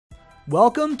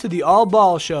Welcome to the All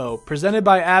Ball Show, presented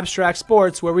by Abstract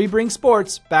Sports, where we bring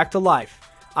sports back to life.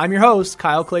 I'm your host,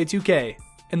 Kyle Clay 2K.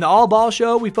 In the All Ball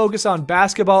Show, we focus on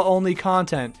basketball-only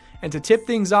content, and to tip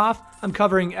things off, I'm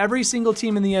covering every single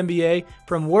team in the NBA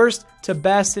from worst to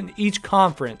best in each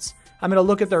conference. I'm going to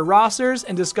look at their rosters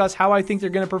and discuss how I think they're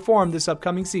going to perform this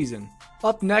upcoming season.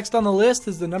 Up next on the list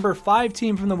is the number 5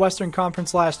 team from the Western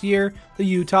Conference last year, the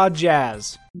Utah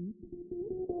Jazz.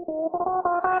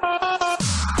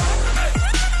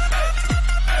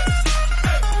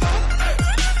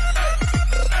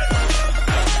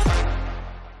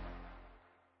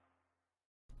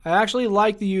 I actually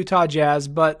like the Utah Jazz,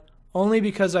 but only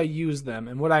because I use them.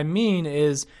 And what I mean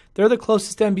is they're the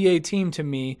closest NBA team to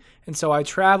me, and so I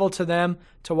travel to them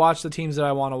to watch the teams that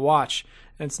I want to watch.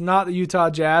 And it's not the Utah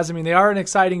Jazz. I mean, they are an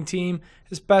exciting team,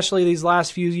 especially these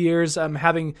last few years.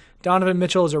 Having Donovan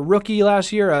Mitchell as a rookie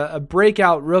last year, a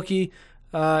breakout rookie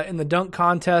in the dunk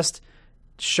contest,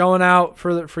 showing out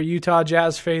for Utah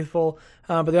Jazz faithful.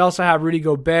 But they also have Rudy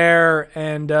Gobert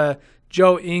and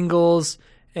Joe Ingles.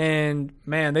 And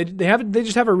man, they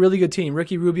just have a really good team.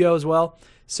 Ricky Rubio as well.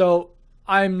 So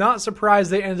I'm not surprised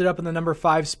they ended up in the number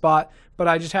 5 spot, but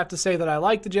I just have to say that I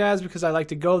like the Jazz because I like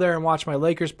to go there and watch my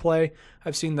Lakers play.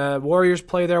 I've seen the Warriors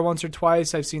play there once or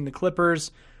twice. I've seen the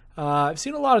Clippers. I've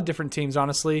seen a lot of different teams,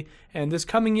 honestly. And this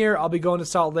coming year, I'll be going to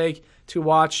Salt Lake to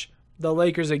watch the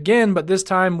Lakers again, but this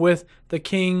time with the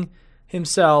king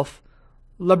himself,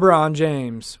 LeBron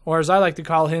James, or as I like to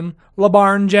call him,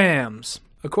 LeBarn Jams.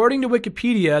 According to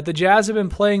Wikipedia, the Jazz have been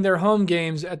playing their home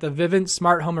games at the Vivint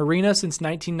Smart Home Arena since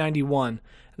 1991.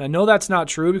 And I know that's not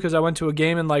true because I went to a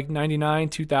game in like 99,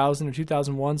 2000, or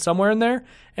 2001, somewhere in there,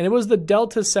 and it was the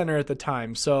Delta Center at the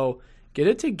time. So get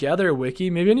it together, Wiki.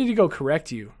 Maybe I need to go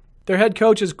correct you. Their head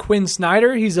coach is Quinn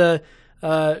Snyder. He's a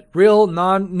real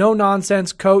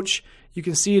no-nonsense coach. You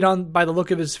can see it by the look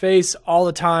of his face all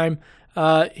the time.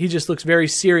 He just looks very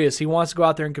serious. He wants to go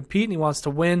out there and compete, and he wants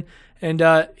to win. And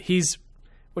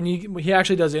when he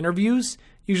actually does interviews,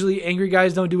 usually angry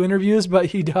guys don't do interviews, but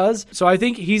he does. So I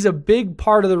think he's a big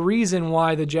part of the reason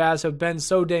why the Jazz have been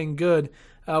so dang good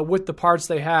with the parts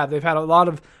they have. They've had a lot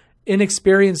of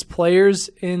inexperienced players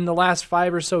in the last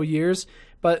 5 or so years,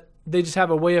 but they just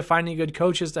have a way of finding good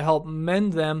coaches to help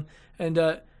mend them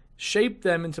and shape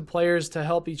them into players to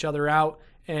help each other out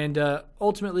and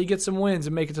ultimately get some wins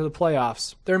and make it to the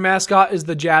playoffs. Their mascot is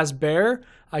the Jazz Bear.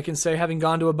 I can say, having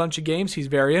gone to a bunch of games, he's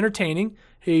very entertaining.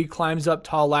 He climbs up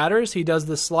tall ladders. He does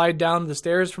the slide down the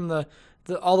stairs from the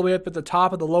all the way up at the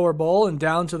top of the lower bowl and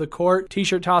down to the court.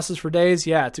 T-shirt tosses for days.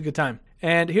 Yeah, it's a good time.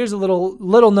 And here's a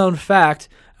little known fact.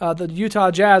 The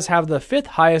Utah Jazz have the 5th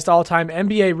highest all-time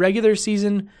NBA regular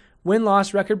season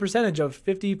win-loss record percentage of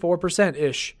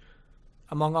 54%-ish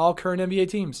among all current NBA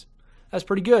teams. That's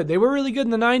pretty good. They were really good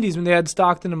in the 90s when they had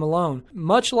Stockton and Malone.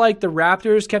 Much like the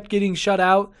Raptors kept getting shut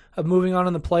out of moving on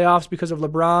in the playoffs because of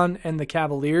LeBron and the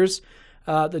Cavaliers,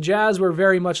 the Jazz were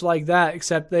very much like that,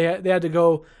 except they had to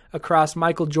go across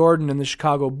Michael Jordan and the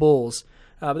Chicago Bulls.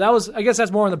 But I guess that's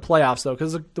more in the playoffs, though,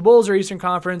 because the Bulls are Eastern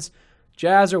Conference,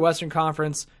 Jazz are Western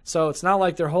Conference, so it's not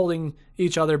like they're holding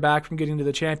each other back from getting to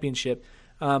the championship.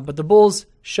 But the Bulls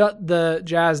shut the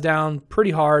Jazz down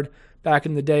pretty hard back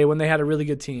in the day when they had a really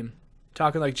good team.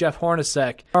 Talking like Jeff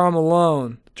Hornacek, Karl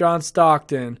Malone, John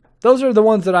Stockton. Those are the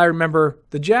ones that I remember.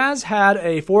 The Jazz had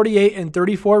a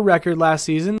 48-34 record last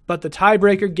season, but the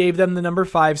tiebreaker gave them the number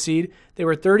 5 seed. They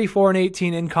were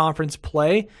 34-18 in conference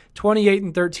play,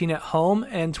 28-13 at home,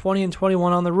 and 20-21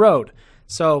 on the road.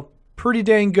 So pretty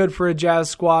dang good for a Jazz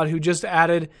squad who just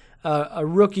added a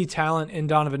rookie talent in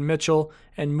Donovan Mitchell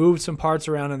and moved some parts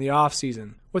around in the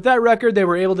offseason. With that record, they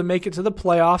were able to make it to the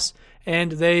playoffs,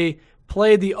 and they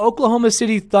played the Oklahoma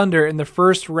City Thunder in the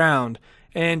first round.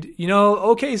 And,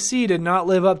 OKC did not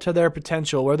live up to their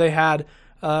potential, where they had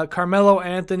Carmelo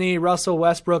Anthony, Russell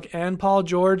Westbrook, and Paul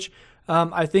George.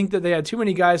 I think that they had too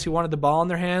many guys who wanted the ball in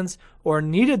their hands or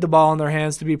needed the ball in their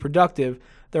hands to be productive.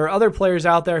 There are other players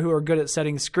out there who are good at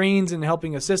setting screens and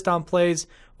helping assist on plays.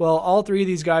 Well, all 3 of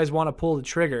these guys want to pull the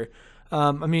trigger.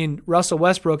 Russell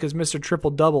Westbrook is Mr.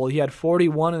 Triple-Double. He had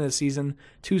 41 in a season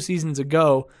 2 seasons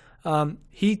ago.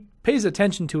 He pays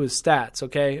attention to his stats,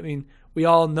 okay? We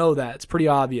all know that. It's pretty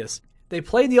obvious. They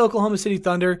played the Oklahoma City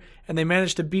Thunder, and they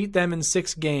managed to beat them in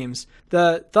 6 games.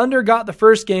 The Thunder got the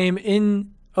first game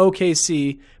in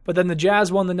OKC, but then the Jazz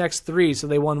won the next 3. So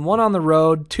they won 1 on the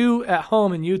road, 2 at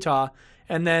home in Utah,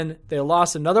 and then they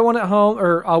lost another one at home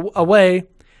or away,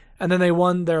 and then they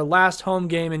won their last home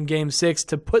game in Game 6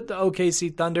 to put the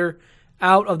OKC Thunder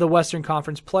out of the Western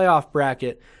Conference playoff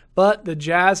bracket. But the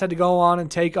Jazz had to go on and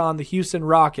take on the Houston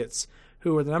Rockets,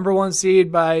 who were the number 1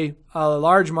 seed by a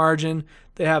large margin.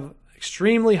 They have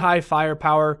extremely high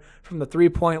firepower from the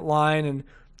three-point line and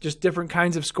just different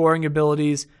kinds of scoring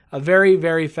abilities. A very,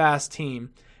 very fast team.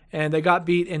 And they got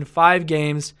beat in 5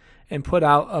 games and put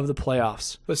out of the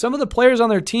playoffs. But some of the players on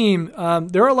their team,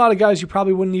 there are a lot of guys you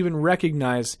probably wouldn't even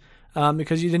recognize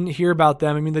because you didn't hear about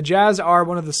them. I mean, the Jazz are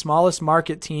one of the smallest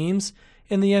market teams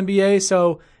in the NBA,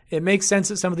 so it makes sense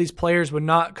that some of these players would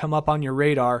not come up on your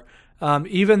radar.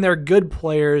 Even their good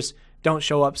players don't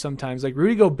show up sometimes. Like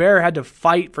Rudy Gobert had to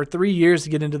fight for 3 years to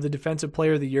get into the Defensive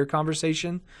Player of the Year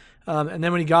conversation. And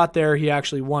then when he got there, he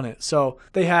actually won it. So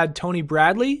they had Tony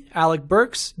Bradley, Alec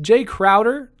Burks, Jay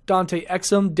Crowder, Dante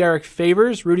Exum, Derek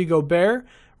Favors, Rudy Gobert,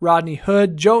 Rodney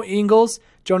Hood, Joe Ingles,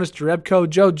 Jonas Jerebko,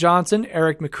 Joe Johnson,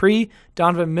 Eric McCree,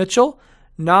 Donovan Mitchell,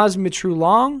 Naz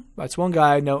Mitrulong, that's one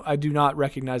guy I do not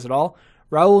recognize at all,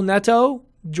 Raul Neto,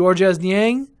 Georges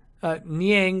Niang,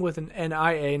 Niang with an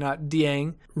N-I-A, not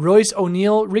Dieng, Royce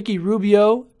O'Neal, Ricky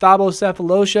Rubio, Thabo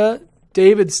Sefolosha,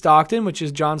 David Stockton, which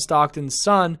is John Stockton's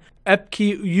son,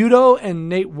 Epke Udoh, and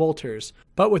Nate Wolters.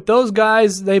 But with those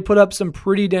guys, they put up some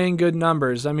pretty dang good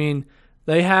numbers. I mean,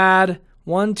 they had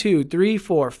 1, 2, 3,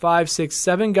 4, 5, 6,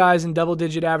 7 guys in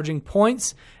double-digit averaging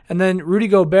points. And then Rudy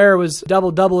Gobert was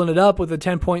double-doubling it up with a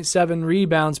 10.7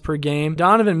 rebounds per game.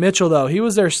 Donovan Mitchell, though, he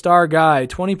was their star guy,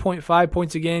 20.5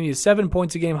 points a game. He was 7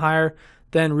 points a game higher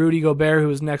than Rudy Gobert, who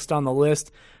was next on the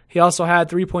list. He also had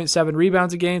 3.7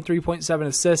 rebounds a game, 3.7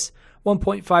 assists,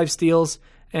 1.5 steals,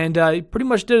 and he pretty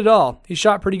much did it all. He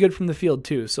shot pretty good from the field,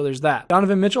 too, so there's that.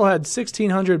 Donovan Mitchell had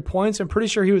 1,600 points. I'm pretty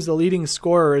sure he was the leading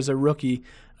scorer as a rookie.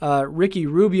 Ricky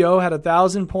Rubio had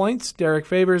 1,000 points, Derek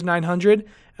Favors 900,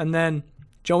 and then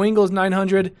Joe Ingles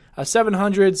 900,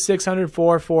 700, 600,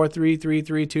 4, 4, 3, 3,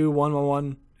 3, 2, 1, 1,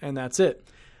 1, and that's it.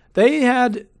 They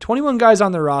had 21 guys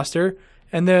on their roster,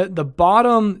 and the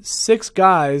bottom 6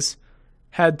 guys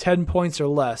had 10 points or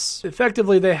less.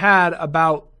 Effectively, they had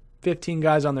about 15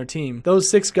 guys on their team. Those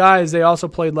 6 guys, they also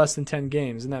played less than 10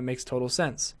 games, and that makes total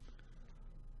sense.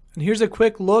 And here's a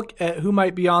quick look at who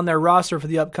might be on their roster for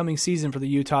the upcoming season for the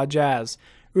Utah Jazz.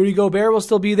 Rudy Gobert will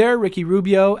still be there, Ricky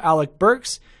Rubio, Alec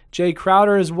Burks, Jay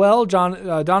Crowder as well,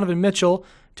 Donovan Mitchell,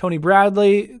 Tony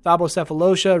Bradley, Thabo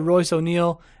Sefolosha, Royce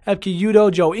O'Neal, Epke Udoh,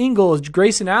 Joe Ingles,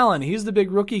 Grayson Allen. He's the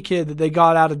big rookie kid that they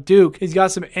got out of Duke. He's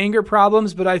got some anger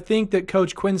problems, but I think that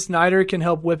Coach Quinn Snyder can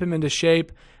help whip him into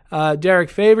shape. Derek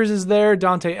Favors is there,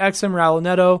 Dante Exum, Raul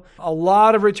Neto. A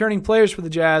lot of returning players for the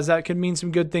Jazz. That could mean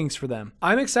some good things for them.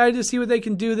 I'm excited to see what they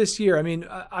can do this year. I mean,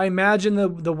 I imagine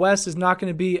the West is not going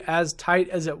to be as tight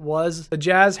as it was. The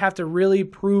Jazz have to really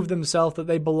prove themselves that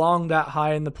they belong that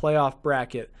high in the playoff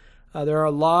bracket. There are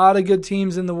a lot of good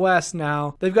teams in the West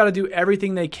now. They've got to do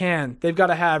everything they can. They've got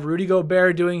to have Rudy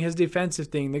Gobert doing his defensive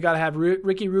thing. They've got to have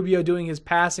Ricky Rubio doing his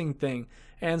passing thing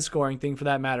and scoring thing for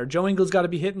that matter. Joe Ingles got to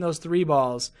be hitting those 3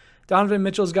 balls. Donovan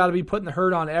Mitchell's got to be putting the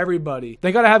hurt on everybody.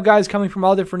 They got to have guys coming from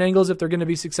all different angles if they're going to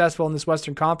be successful in this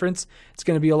Western Conference. It's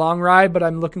going to be a long ride, but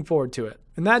I'm looking forward to it.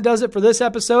 And that does it for this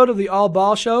episode of the All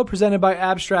Ball Show presented by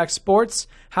Abstract Sports.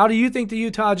 How do you think the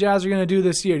Utah Jazz are going to do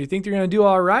this year? Do you think they're going to do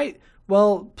all right?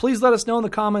 Well, please let us know in the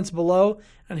comments below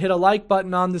and hit a like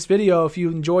button on this video if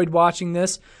you enjoyed watching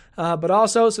this. But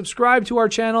also subscribe to our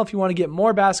channel if you want to get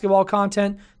more basketball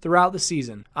content throughout the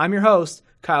season. I'm your host,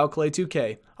 Kyle Clay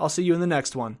 2K. I'll see you in the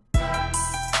next one.